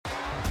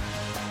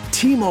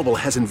T-Mobile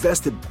has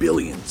invested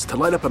billions to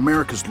light up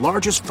America's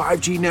largest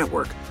 5G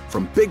network,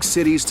 from big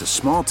cities to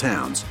small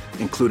towns,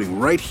 including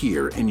right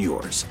here in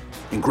yours.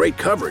 And great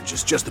coverage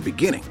is just the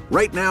beginning.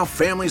 Right now,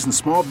 families and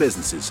small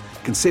businesses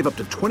can save up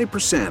to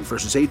 20%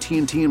 versus AT&T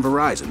and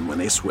Verizon when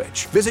they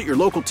switch. Visit your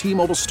local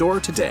T-Mobile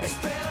store today.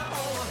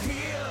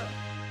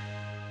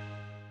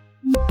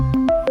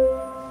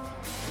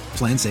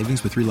 Plan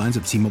savings with 3 lines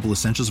of T-Mobile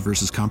Essentials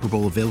versus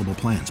comparable available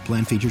plans.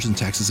 Plan features and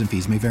taxes and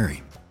fees may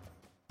vary.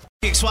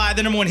 PXY,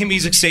 the number one hit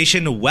music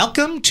station.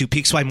 Welcome to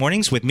PXY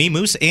Mornings with me,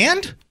 Moose,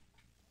 and...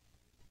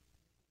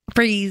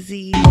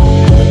 Breezy.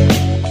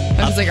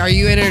 I was like, are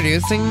you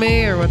introducing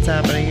me or what's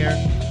happening here?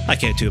 I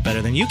can't do it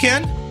better than you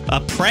can. A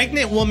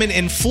pregnant woman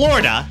in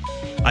Florida.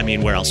 I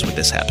mean, where else would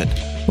this happen?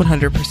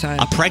 100%.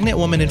 A pregnant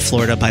woman in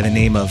Florida by the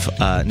name of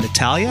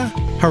Natalia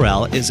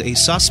Harrell is a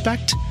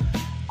suspect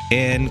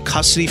in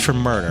custody for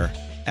murder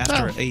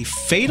after a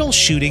fatal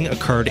shooting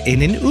occurred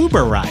in an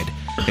Uber ride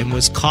and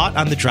was caught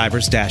on the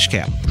driver's dash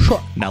cam.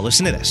 Sure. Now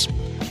listen to this.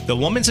 The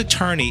woman's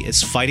attorney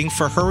is fighting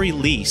for her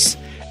release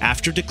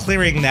after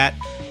declaring that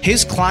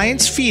his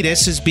client's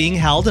fetus is being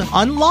held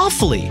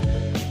unlawfully.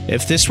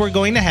 If this were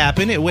going to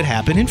happen, it would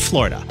happen in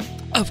Florida.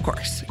 Of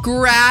course.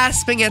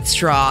 Grasping at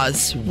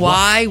straws.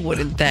 Why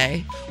wouldn't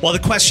they? Well, the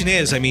question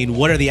is, I mean,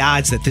 what are the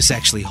odds that this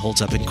actually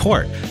holds up in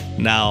court?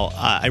 Now,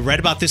 I read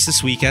about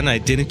this weekend. I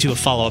didn't do a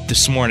follow-up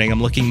this morning.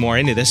 I'm looking more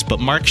into this. But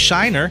Mark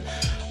Shiner,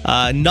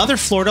 another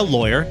Florida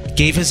lawyer,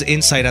 gave his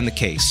insight on the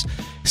case,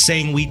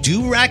 saying we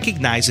do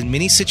recognize in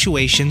many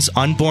situations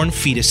unborn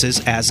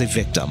fetuses as a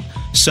victim.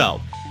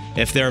 So,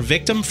 if they're a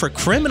victim for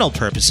criminal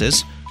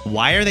purposes,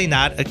 why are they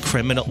not a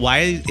criminal?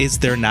 Why is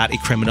there not a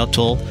criminal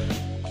tool?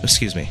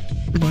 Excuse me.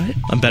 What?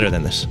 I'm better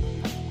than this.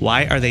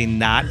 Why are they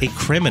not a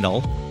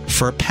criminal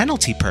for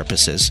penalty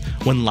purposes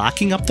when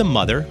locking up the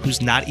mother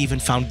who's not even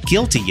found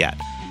guilty yet?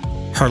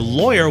 Her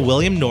lawyer,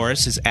 William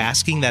Norris, is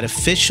asking that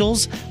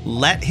officials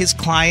let his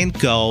client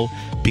go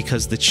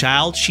because the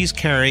child she's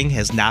carrying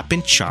has not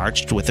been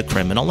charged with a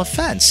criminal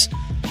offense.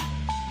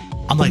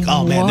 I'm like,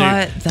 oh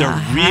man,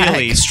 they're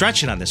really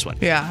stretching on this one.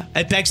 Yeah.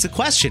 It begs the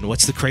question,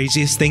 what's the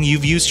craziest thing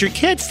you've used your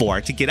kid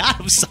for to get out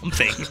of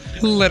something?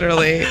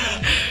 Literally.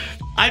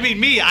 I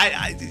mean,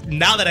 I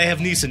now that I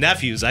have niece and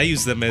nephews, I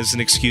use them as an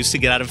excuse to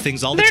get out of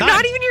things all the They're time. They're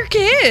not even your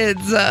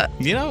kids.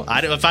 You know,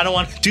 if I don't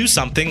want to do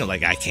something, I'm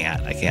like, I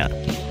can't. I can't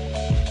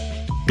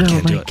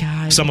my do it.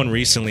 God. Someone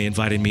recently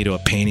invited me to a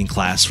painting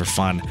class for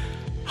fun.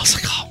 I was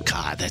like, oh,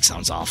 God, that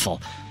sounds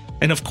awful.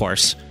 And of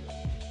course,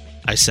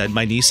 I said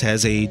my niece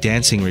has a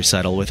dancing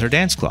recital with her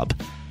dance club.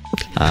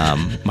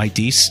 My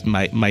niece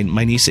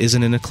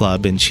isn't in a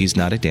club and she's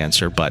not a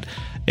dancer, but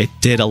it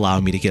did allow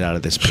me to get out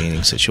of this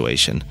painting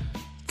situation.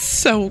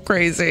 So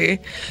crazy.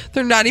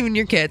 They're not even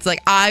your kids.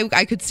 Like,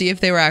 I could see if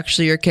they were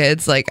actually your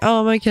kids, like,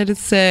 oh, my kid is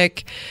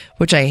sick,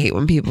 which I hate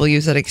when people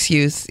use that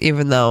excuse,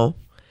 even though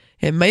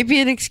it might be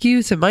an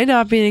excuse, it might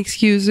not be an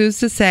excuse. Who's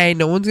to say?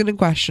 No one's going to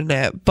question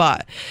it,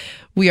 but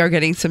we are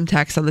getting some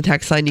text on the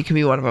text line. You can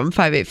be one of them.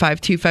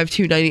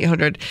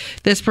 585-252-9800.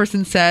 This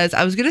person says,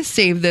 I was going to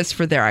save this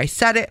for there. I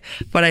said it,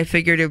 but I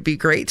figured it would be a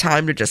great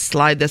time to just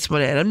slide this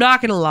one in. I'm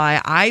not going to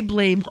lie. I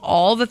blame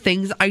all the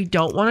things I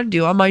don't want to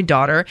do on my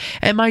daughter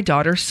and my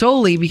daughter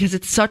solely because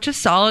it's such a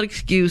solid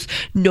excuse.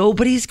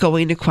 Nobody's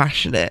going to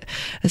question it,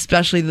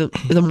 especially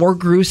the more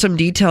gruesome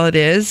detail it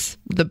is,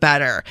 the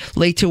better.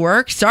 Late to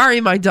work?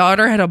 Sorry, my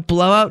daughter had a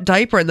blowout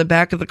diaper in the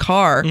back of the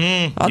car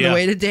on the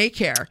way to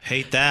daycare.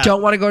 Hate that.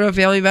 Don't want to go to a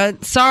family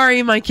event?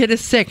 Sorry, my kid is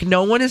sick.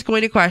 No one is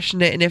going to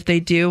question it, and if they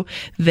do,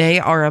 they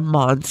are a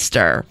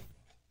monster.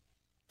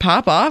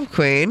 Pop off,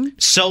 Queen.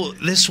 So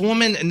this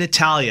woman,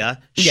 Natalia,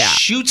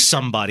 shoots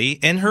somebody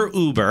in her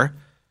Uber,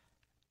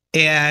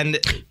 and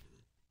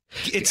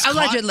it's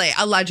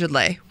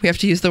allegedly. We have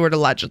to use the word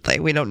allegedly.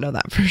 We don't know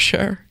that for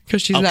sure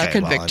because she's not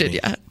convicted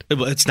yet.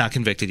 It's not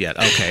convicted yet.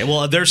 Okay.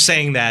 Well, they're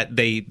saying that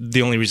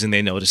the only reason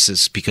they noticed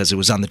is because it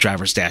was on the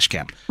driver's dash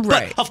cam.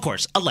 Right. But, of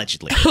course,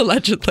 allegedly.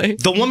 Allegedly.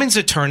 The woman's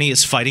attorney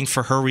is fighting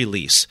for her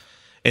release.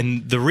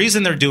 And the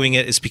reason they're doing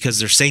it is because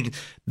they're saying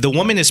the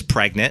woman is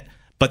pregnant,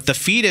 but the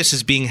fetus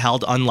is being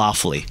held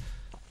unlawfully.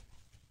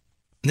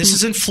 And this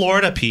is in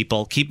Florida,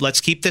 people. Let's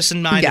keep this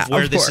in mind of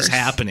where this is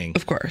happening.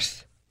 Of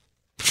course.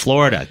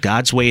 Florida,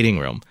 God's waiting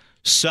room.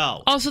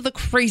 So, also the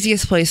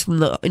craziest place in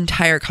the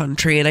entire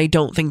country, and I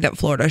don't think that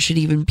Florida should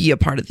even be a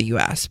part of the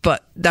U.S.,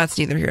 but that's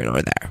neither here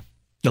nor there.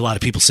 A lot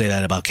of people say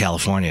that about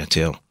California,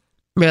 too.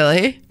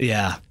 Really?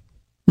 Yeah.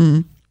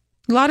 A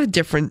lot of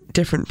different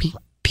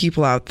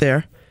people out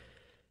there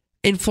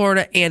in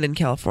Florida and in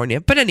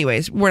California. But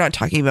anyways, we're not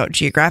talking about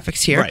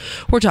geographics here. Right.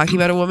 We're talking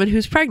about a woman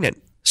who's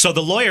pregnant. So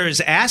the lawyer is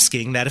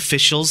asking that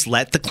officials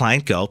let the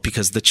client go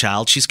because the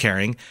child she's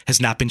carrying has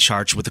not been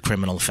charged with a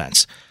criminal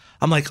offense.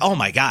 I'm like, oh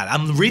my God.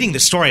 I'm reading the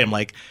story. I'm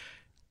like,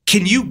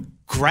 can you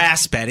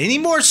grasp at any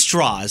more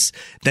straws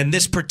than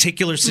this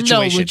particular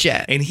situation? No,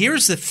 legit. And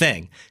here's the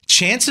thing.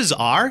 Chances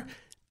are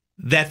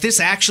that this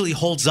actually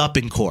holds up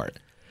in court.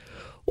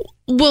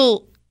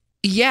 Well,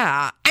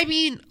 Yeah. I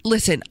mean,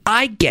 listen,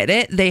 I get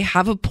it. They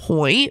have a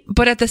point.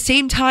 But at the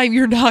same time,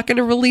 you're not going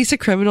to release a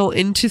criminal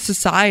into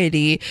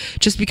society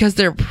just because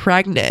they're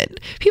pregnant.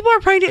 People are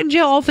pregnant in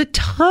jail all the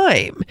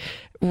time.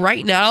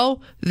 Right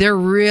now, they're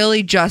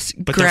really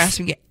just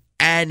grasping at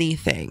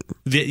anything.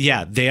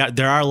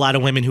 There are a lot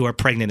of women who are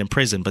pregnant in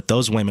prison, but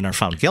those women are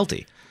found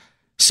guilty.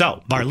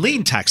 So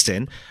Marlene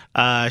texted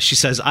in. She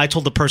says, I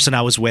told the person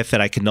I was with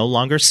that I could no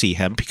longer see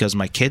him because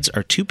my kids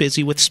are too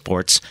busy with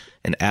sports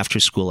and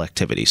after-school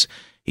activities.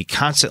 He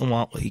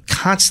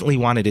constantly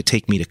wanted to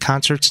take me to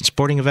concerts and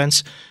sporting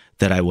events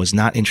that I was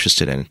not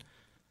interested in.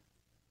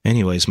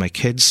 Anyways, my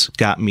kids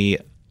got me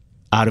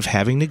out of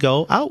having to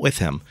go out with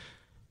him.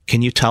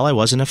 Can you tell I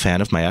wasn't a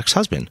fan of my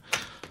ex-husband?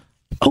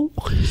 Oh.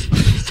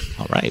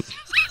 All right.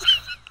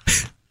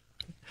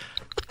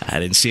 I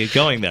didn't see it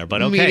going there,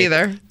 but okay. Me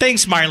neither.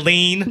 Thanks,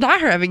 Marlene.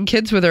 Not her having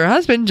kids with her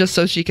husband just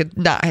so she could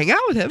not hang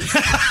out with him.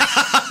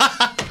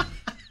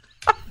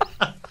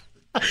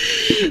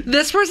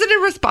 This person, in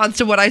response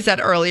to what I said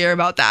earlier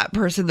about that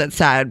person that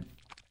said,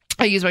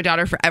 I use my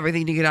daughter for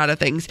everything to get out of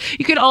things.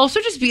 You can also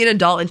just be an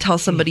adult and tell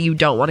somebody you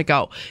don't want to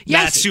go.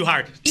 Yes, that's too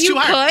hard. It's you too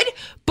hard. could,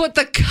 but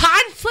the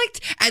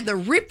conflict and the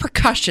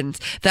repercussions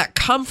that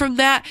come from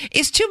that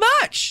is too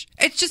much.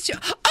 It's just,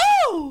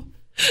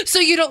 so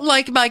you don't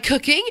like my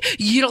cooking?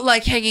 You don't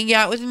like hanging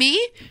out with me?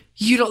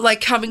 You don't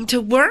like coming to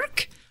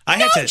work?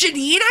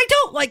 Janine, I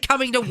don't like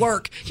coming to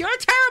work. You're a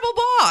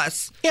terrible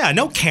boss. Yeah,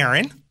 no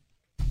Karen.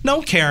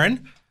 No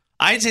Karen.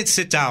 I did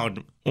sit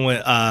down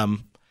when,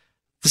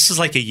 this is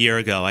like a year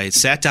ago. I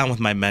sat down with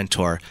my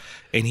mentor,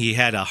 and he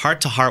had a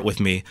heart-to-heart with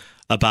me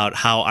about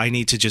how I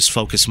need to just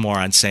focus more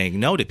on saying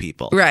no to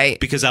people. Right.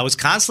 Because I was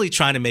constantly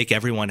trying to make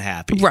everyone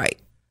happy. Right.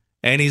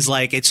 And he's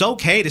like, it's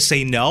okay to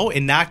say no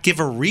and not give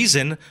a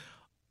reason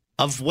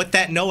of what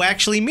that no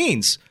actually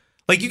means.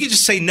 Like, you can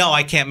just say, no,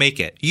 I can't make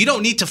it. You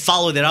don't need to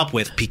follow that up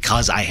with,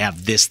 because I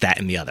have this, that,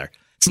 and the other.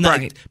 It's not.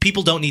 Right.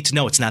 People don't need to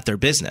know. It's not their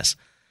business.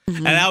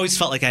 Mm-hmm. And I always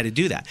felt like I had to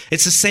do that.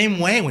 It's the same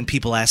way when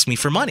people ask me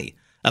for money.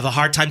 I have a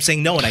hard time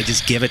saying no, and I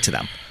just give it to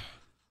them.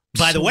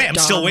 By the way, I'm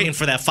still waiting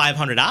for that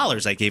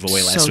 $500 I gave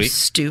away last week. So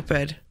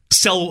stupid.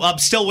 I'm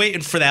still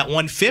waiting for that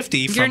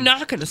 $150. You're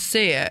not going to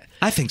see it.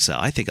 I think so.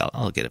 I think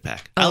I'll get it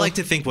back. I like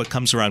to think what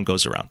comes around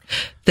goes around.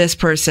 This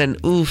person,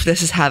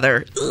 this is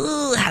Heather.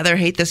 Heather,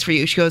 hate this for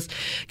you. She goes,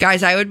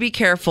 guys, I would be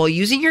careful.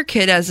 Using your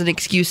kid as an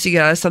excuse to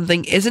get out of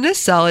something isn't as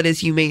solid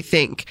as you may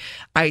think.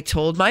 I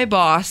told my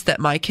boss that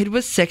my kid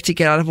was sick to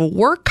get out of a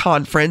work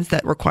conference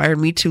that required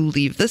me to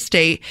leave the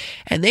state,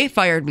 and they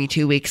fired me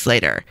 2 weeks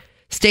later.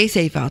 Stay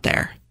safe out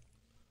there.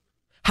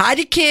 Hide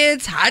your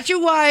kids, hide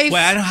your wife.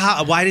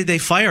 Well, why did they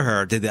fire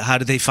her? How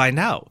did they find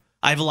out?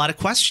 I have a lot of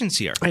questions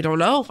here. I don't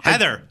know.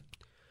 Heather,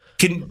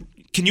 can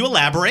you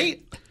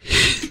elaborate?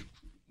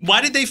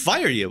 Why did they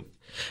fire you?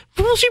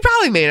 Well, she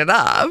probably made it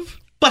up.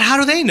 But how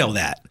do they know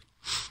that?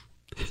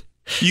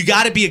 You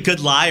got to be a good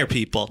liar,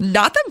 people.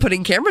 Not them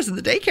putting cameras in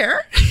the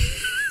daycare.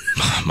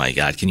 Oh, my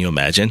God. Can you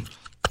imagine?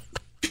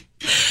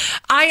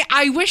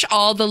 I wish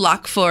all the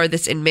luck for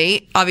this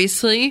inmate,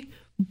 obviously.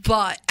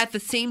 But at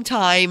the same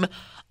time,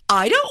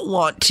 I don't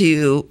want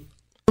to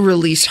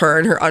release her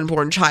and her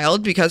unborn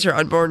child because her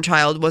unborn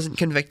child wasn't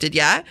convicted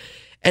yet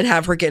and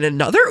have her get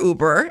another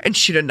Uber and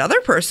shoot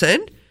another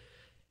person.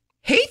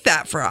 Hate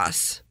that for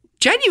us.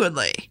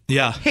 Genuinely.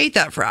 Yeah. Hate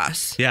that for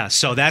us. Yeah.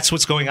 So that's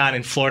what's going on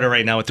in Florida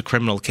right now with the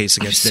criminal case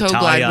against I'm so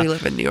Natalia. glad we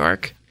live in New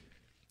York.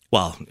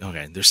 Well,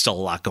 okay. There's still a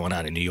lot going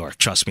on in New York.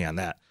 Trust me on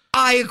that.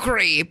 I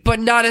agree,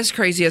 but not as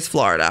crazy as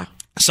Florida.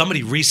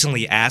 Somebody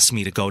recently asked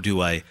me to go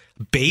do a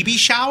baby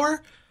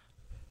shower.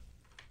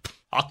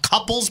 A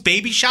couple's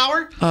baby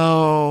shower?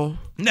 Oh.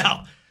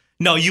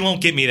 No, you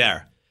won't get me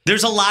there.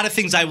 There's a lot of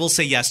things I will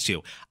say yes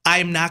to. I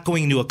am not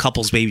going to a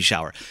couple's baby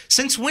shower.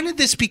 Since when did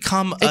this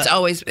become It's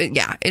always,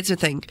 it's a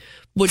thing.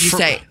 What'd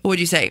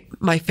you say?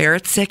 My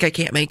ferret's sick, I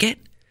can't make it?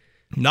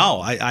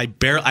 No,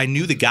 I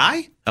knew the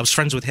guy. I was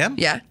friends with him.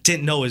 Yeah.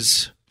 Didn't know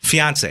his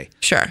fiance.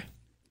 Sure.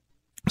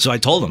 So I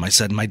told him, I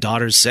said, my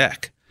daughter's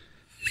sick.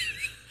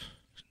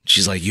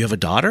 She's like, you have a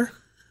daughter?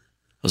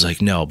 I was like,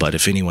 no, but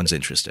if anyone's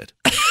interested.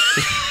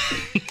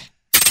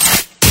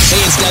 Hey,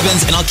 it's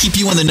Devins, and I'll keep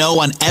you in the know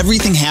on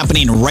everything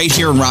happening right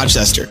here in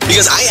Rochester.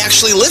 Because I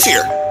actually live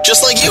here,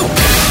 just like you.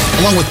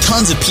 Along with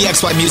tons of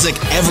PXY music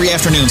every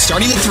afternoon,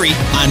 starting at 3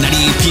 on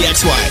 98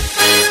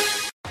 PXY.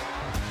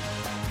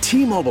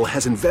 T-Mobile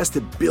has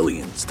invested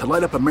billions to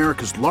light up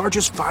America's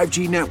largest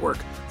 5G network,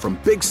 from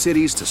big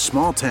cities to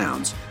small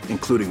towns,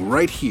 including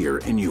right here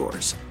in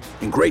yours.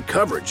 And great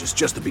coverage is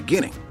just the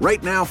beginning.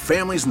 Right now,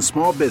 families and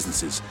small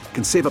businesses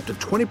can save up to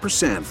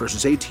 20%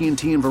 versus AT&T and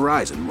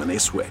Verizon when they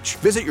switch.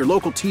 Visit your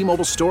local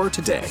T-Mobile store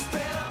today.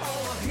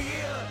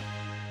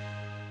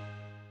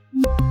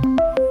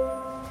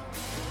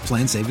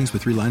 Plan savings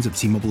with 3 lines of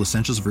T-Mobile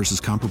Essentials versus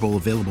comparable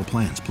available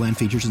plans. Plan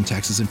features and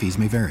taxes and fees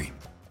may vary.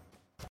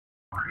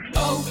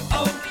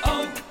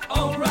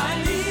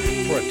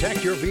 O'Reilly. For a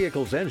Protect your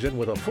vehicle's engine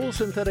with a full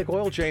synthetic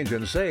oil change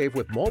and save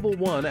with Mobil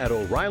 1 at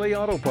O'Reilly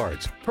Auto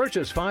Parts.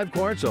 Purchase 5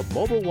 quarts of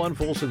Mobil 1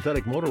 full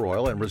synthetic motor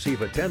oil and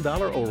receive a $10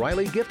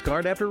 O'Reilly gift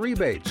card after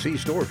rebate. See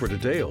store for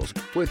details.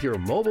 With your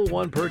Mobil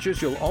 1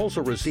 purchase, you'll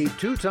also receive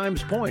 2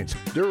 times points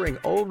during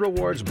O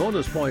Rewards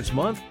Bonus Points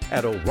Month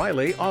at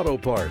O'Reilly Auto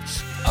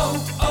Parts.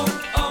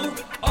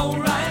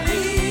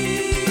 O'Reilly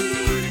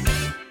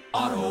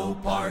Auto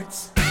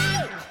Parts.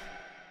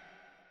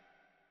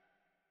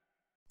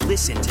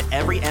 Listen to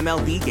every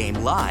MLB game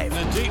live.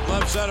 In the deep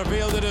left center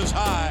field, it is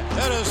high,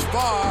 it is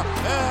far,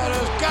 it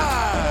is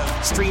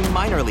gone. Stream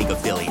minor league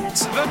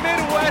affiliates. The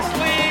Midwest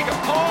League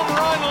home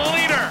run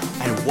leader.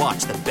 And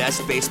watch the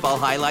best baseball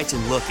highlights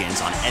and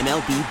look-ins on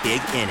MLB Big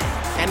Inning.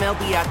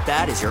 MLB At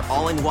Bat is your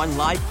all-in-one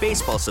live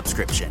baseball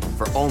subscription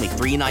for only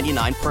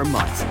 $3.99 per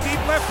month.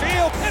 Deep left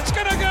field, it's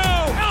gonna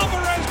go.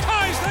 Alvarez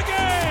ties the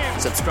game.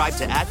 Subscribe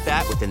to At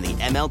Bat within the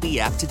MLB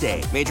app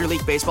today. Major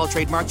League Baseball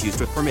trademarks used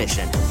with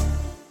permission.